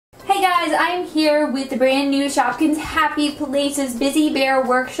Hey guys, I'm here with the brand new Shopkins Happy Places Busy Bear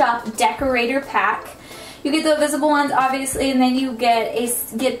Workshop Decorator Pack. You get the visible ones obviously, and then you get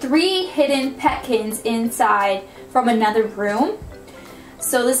 3 hidden petkins inside from another room.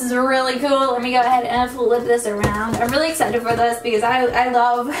 So this is really cool. Let me go ahead and flip this around. I'm really excited for this because I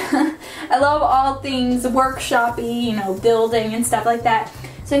love I love all things workshop-y, you know, building and stuff like that.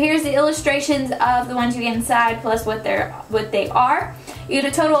 So here's the illustrations of the ones you get inside plus what they are. You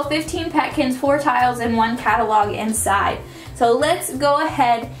get a total of 15 petkins, 4 tiles, and 1 catalog inside. So let's go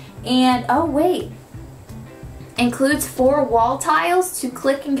ahead and, oh wait, includes 4 wall tiles to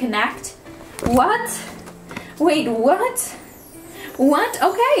click and connect. What? Wait, what? What?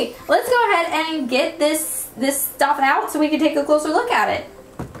 Okay, let's go ahead and get this stuff out so we can take a closer look at it.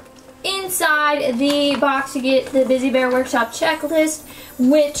 Inside the box you get the Busy Bear Workshop checklist,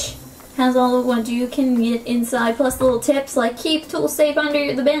 which has all the ones you can get inside, plus little tips like keep tools safe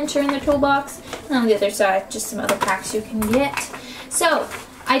under the bench or in the toolbox. And on the other side, just some other packs you can get. So,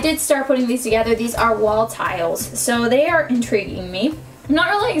 I did start putting these together. These are wall tiles, so they are intriguing me. I'm not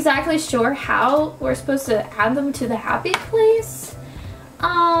really exactly sure how we're supposed to add them to the happy place.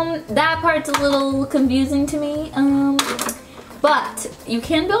 That part's a little confusing to me. But you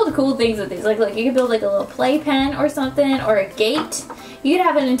can build cool things with these. Like you can build like a little playpen or something, or a gate. You could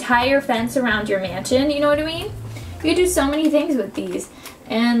have an entire fence around your mansion, you know what I mean? You could do so many things with these.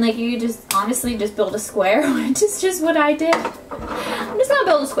 And like you could just honestly just build a square, which is just what I did. I'm just gonna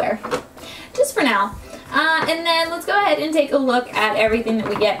build a square, just for now. And then let's go ahead and take a look at everything that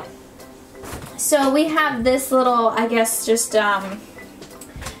we get. So we have this little, I guess, just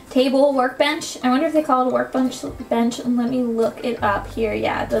table workbench. I wonder if they call it a workbench. And let me look it up here.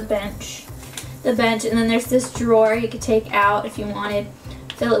 Yeah, the bench. And then there's this drawer you could take out if you wanted.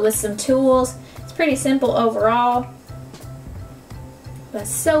 Fill it with some tools. It's pretty simple overall. That's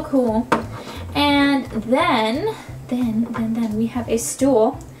so cool. And then we have a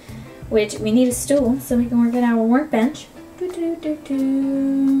stool, which we need a stool so we can work at our workbench.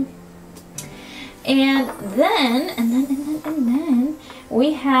 And then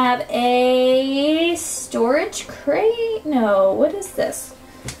we have a storage crate. No, what is this?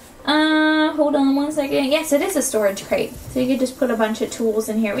 Hold on one second. Yes, it is a storage crate. So you could just put a bunch of tools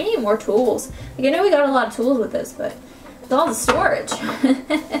in here. We need more tools. Like, I know we got a lot of tools with this, but it's all the storage.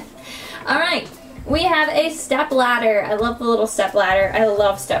 Alright, we have a step ladder. I love the little step ladder. I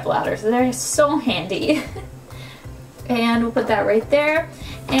love step ladders. They're so handy. And we'll put that right there.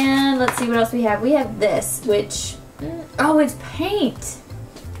 And let's see what else we have. We have this, which, oh, it's paint.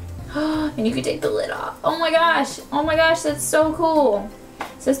 And you can take the lid off. Oh my gosh, that's so cool.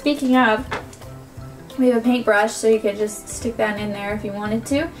 So speaking of, we have a paintbrush, so you could just stick that in there if you wanted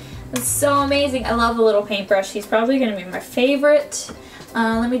to. That's so amazing. I love the little paintbrush. He's probably going to be my favorite.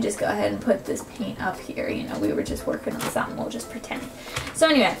 Let me just go ahead and put this paint up here. You know, we were just working on something. We'll just pretend. So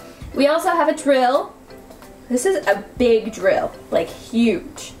anyway, we also have a drill. This is a big drill, like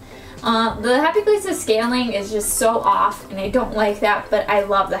huge. The Happy Places scaling is just so off, and I don't like that, but I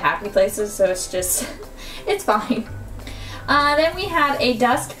love the Happy Places, so it's just, it's fine. Then we have a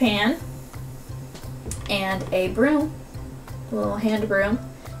dustpan and a broom, a little hand broom,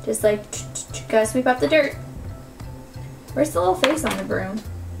 just like, gotta sweep up the dirt. Where's the little face on the broom?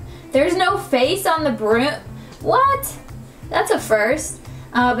 There's no face on the broom? What? That's a first.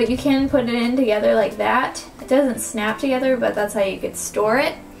 But you can put it in together like that. It doesn't snap together, but that's how you could store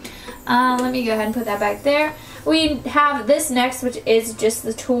it. Let me go ahead and put that back there. We have this next, which is just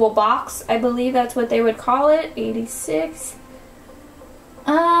the toolbox. I believe that's what they would call it. 86.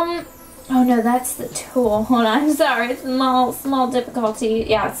 Oh no, that's the tool. Hold on, I'm sorry. Small difficulty.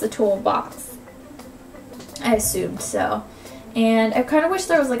 Yeah, it's the toolbox. I assumed so. And I kind of wish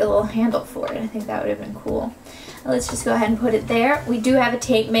there was like a little handle for it. I think that would have been cool. Let's just go ahead and put it there. We do have a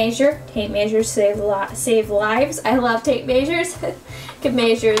tape measure. Tape measures save lives. I love tape measures. Can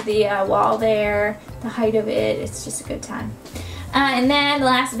measure the wall there, the height of it. It's just a good time. And then the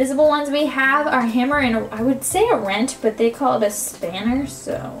last visible ones we have are hammer and I would say a wrench, but they call it a spanner.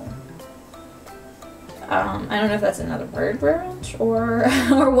 So I don't know if that's another word for wrench or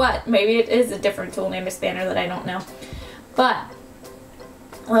what. Maybe it is a different tool named a spanner that I don't know. But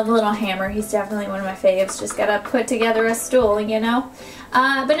I love the little hammer. He's definitely one of my faves. Just gotta put together a stool, you know.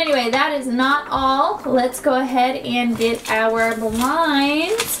 But anyway, that is not all. Let's go ahead and get our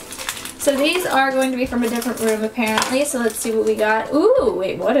blinds. So these are going to be from a different room apparently. So let's see what we got. Ooh,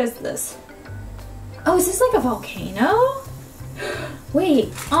 wait, what is this? Oh, is this like a volcano?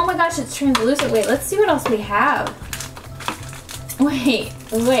 Wait, oh my gosh, it's translucent. Wait, let's see what else we have. Wait.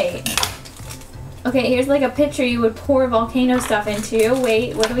 Okay, here's like a pitcher you would pour volcano stuff into.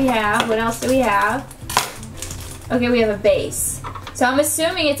 Wait, what do we have? What else do we have? Okay, we have a base. So I'm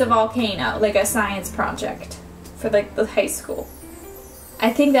assuming it's a volcano, like a science project for like the high school.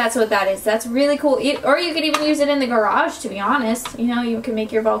 I think that's what that is. That's really cool. Or you could even use it in the garage, to be honest. You know, you can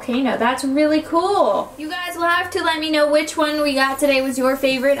make your volcano. That's really cool. You guys will have to let me know which one we got today was your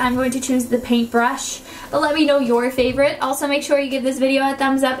favorite. I'm going to choose the paintbrush. But let me know your favorite. Also, make sure you give this video a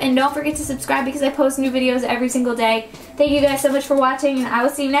thumbs up. And don't forget to subscribe because I post new videos every single day. Thank you guys so much for watching. And I will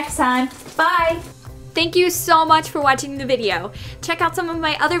see you next time. Bye! Thank you so much for watching the video. Check out some of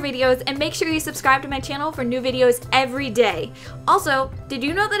my other videos and make sure you subscribe to my channel for new videos every day. Also, did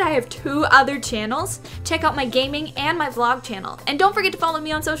you know that I have 2 other channels? Check out my gaming and my vlog channel. And don't forget to follow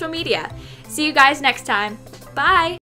me on social media. See you guys next time. Bye!